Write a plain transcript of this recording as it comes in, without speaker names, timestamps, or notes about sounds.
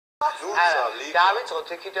დავიწყოთ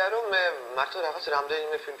იქიდან, რომ მე მართლა რაღაც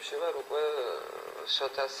რამდენიმე ფილმში ვარ უკვე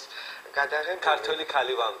შოტას გადაღებული. ქართული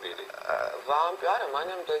ქალი ვამპირი. ვამპირი, არა,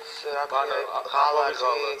 მანამდეც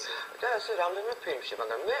ხალხი და ასე რამდენიმე ფილმში,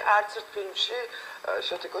 მაგრამ მე არც ერთ ფილმში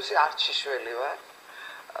შოტიკოსი არ ჩიშველი ვარ.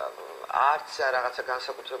 არც რაღაცა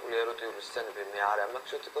განსაკუთრებული ეროტიული სცენები მე არ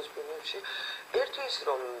მაქვს შოტიკოს ფილმებში. ერთი ის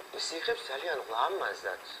რომ ის იღებს ძალიან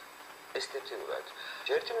ლამაზად, ესთეტიურად.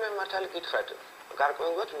 ერთი მე მართალი გითხრათ,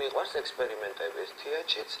 გარკვეულად მიყვარს ექსპერიმენტები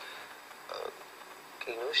თეატრშიც,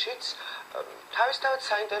 კინოშიც. თავისთავად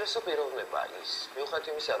საინტერესო პიროვნება ის. მიუხედავად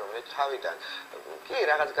იმისა, რომ მე თავიდან კი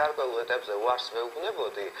რაღაც გარკვეულ ეტაპზე უარს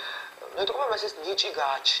მეუბნებოდი, მეტყობა ეს ნიჭი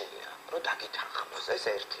გააჩნია, რომ დაგითანხმოს, ეს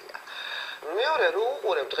ერთია. მეორე რო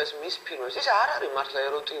უყურებ დღეს მის ფილმებს, ის არ არის მართლა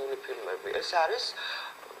ეროტიული ფილმები, ეს არის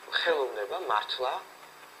ხელოვნება მართლა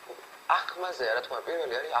ახმაზე, რა თქმა უნდა,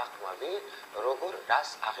 პირველი არის ახმავი, როგორ რას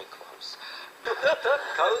აღიქვამს.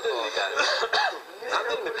 კალანდადзе.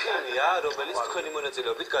 რამდენიმე ფილმია, რომელიც თქვენი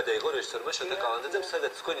მონაწილეობით გადაიღო რეჟისორმა შოტა კალანდაძემ,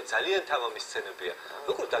 სადაც თქვენი ძალიან თამამი სცენებია.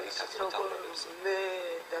 როგორ დაგითანხმეთ ამბებს? მე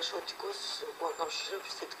და შოტიკოს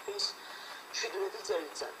გვაკავშირებს თითქმის 17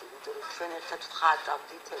 წელიწადი, იმიტომ რომ ჩვენ ერთად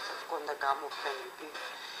ვხატავდით, ერთად გქონდა გამოფენები.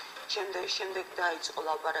 შემდეგ დაიწყო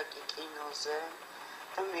ლაბარაკი კინოზე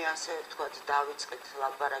და მე ასე ვთქვათ, დავიწყეთ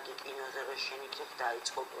ლაბარაკი კინოზე, რომ შენიქნებ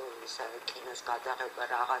დაიწყო ისა კინოს გადაღება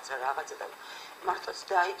რაღაცა და მართლაც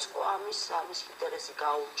დაიწყო ამის ინტერესი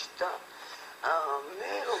გაუჩნდა.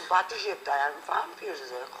 მე რომ ბადიჟებდა ამ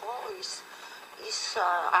ვამპირზე, ხო, ის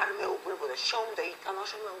არ მეუბნებოდა, შეუნდა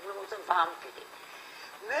ითამაშო, მეუბნებოდა ვამპირი.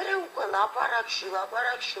 მერე უკვე ლაბარაკში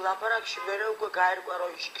მერე უკვე გაერკვა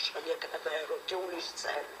რომ შეიძლება ეროტიული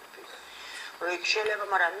სცენები. რომ იქ შეიძლება,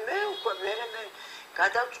 მაგრამ მე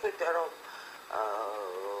გადავწყვიტე რომ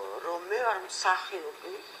მე ვარ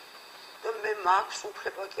მსახიობი და მე მაქვს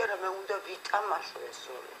უფლება კი არა, მე უნდა ვიტამაშო ეს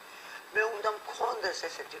როლი. მე უნდა მქონდეს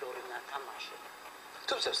ესეთი როლი ნათამაშე.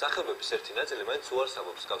 თუმცა მსახიობების ერთი ნაწილი მაინც უარს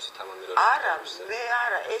ამბობს გავსი თამამი როლი. არა, მე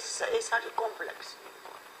არა, ეს არის კომპლექსი.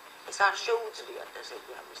 ეს არ შეუძლიათ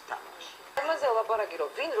ესეთი ამის თამაში. ამაზე ლაბარაკი რომ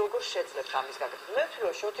ვინ როგორ შეძლებს ამის გაკეთებას. მე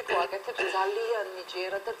ვფიქრობ, შოტიკო აკეთებს ძალიან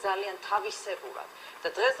ნიჭიერად და ძალიან თავისებურად. და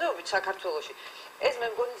დღესდღეობით საქართველოში ეს მე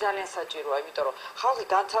მგონი ძალიან საჭიროა, იმიტომ რომ ხალხი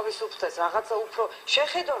განთავისუფლდეს, რაღაცა უფრო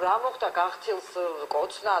შეხედონ რა მოხდა გახთილს,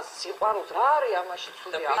 კოცნას, სიყვარულს, რა არის ამაში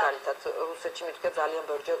ცუდი. მაგალითად რუსეთში მithქია ძალიან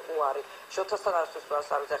ბევრჯერ უარი. შოთასთან არასდროს რას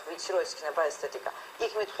არის, ახლა ვიცი რომ ეს იქნება ესთეტიკა.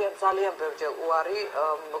 იქ მithქია ძალიან ბევრჯერ უარი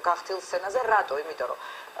გახთილს სცენაზე, რატო? იმიტომ რომ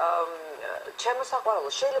ჩემო საყვარელო,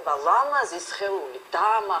 შეიძლება ლამაზი სხეული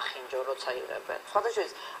დაამახინჯო, როცა იღებენ. სხვადასხვა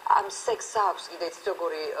ამ სექსს აქვს კიდე იცით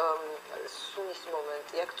როგორი სუნის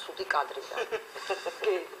მომენტი აქვს ცუდი კადრიდან.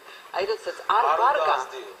 კი. აი როდესაც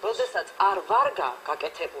არ ვარგა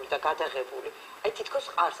გაკეთებული და გადაღებული, აი თითქოს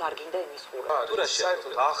ყარს არ გინდა იმის ყურა.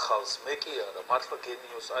 საერთოდ ახალს მე კი არა, მართლა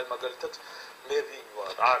გენიოს, აი მაგალითად მე ვინ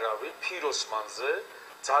ვარ, არავინ, ფიროსმანზე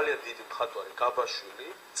ძალიან დიდი მხატვარი გაბაშვილი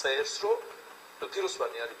წერს, რომ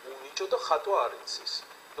ფიროსმანი არის უნიჭო და ხატვა არ იცის.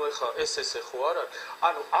 ნუ ეხლა ეს ხო არ არის?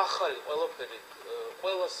 ანუ ახალი ყველაფერი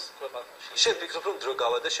ყველას ქვეყანაში. შენ ფიქრობ რომ დრო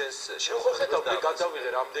გავა და შენს ხო ხედავ, მე გადავიღე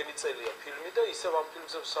რამდენი წელია ფილმი და ისევ ამ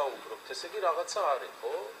ფილმზე ვსაუბრობთ. ესე იგი რაღაცა არის,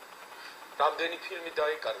 ხო? რამდენი ფილმი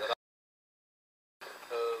დაიკარგა.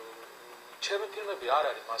 ჩემი ფილმები არ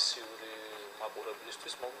არის მასიური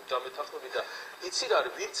მაყურებლისთვის დამეთანხმები და იცი რა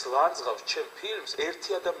არის, ვინც ლანძღავს ჩემ ფილმს, ერთი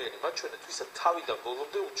ადამიანი მათ შორის ვისაც თავიდან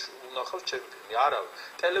ბოლომდე უნახავს ჩემ ფილმი. არავინ.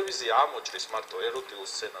 ტელევიზია ამოჭრის მარტო ეროტიულ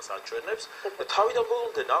სცენას აჩვენებს და თავიდან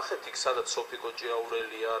ბოლომდე ნახეთ იქ სადაც სოფი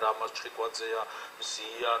გოჭიაურელია, რამაზ ჩხიკვაძეა,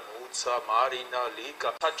 მზია, ნუცა, მარინა, ლიკა.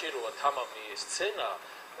 საჭიროა თამამი სცენა,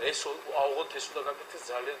 ეს აუღოთ ეს უნდა გაკეთდეს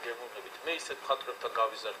ძალიან გემოვნებით. მე ისეთ მხატვრებთან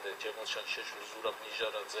გავიზარდე, ჯემალშან შეშული, ზურაბ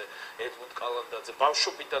ნიჟარაძე, ედმუნდ კალანდაძე,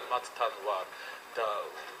 ბავშვობიდან მათთან ვარ და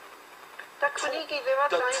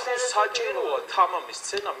კიდევაც საჭიროა თამამის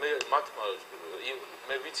სცენა,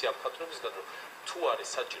 მე ვიცი ამ მხატვრებისგან რომ თუ არის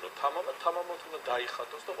საჭირო თამამად უნდა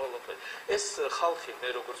დაიხატოს და ყველაფერი. ეს ხალხი მე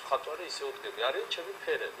როგორც მხატვარი ისე უდგები, არის ჩემი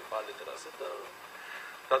ფერები პალეტრაზე და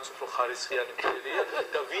რაც უფრო ხარისხიანი ფერია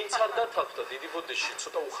და ვინც არ დათანხმდა დიდი ბოდიში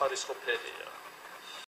ცოტა უხარისხო ფერია.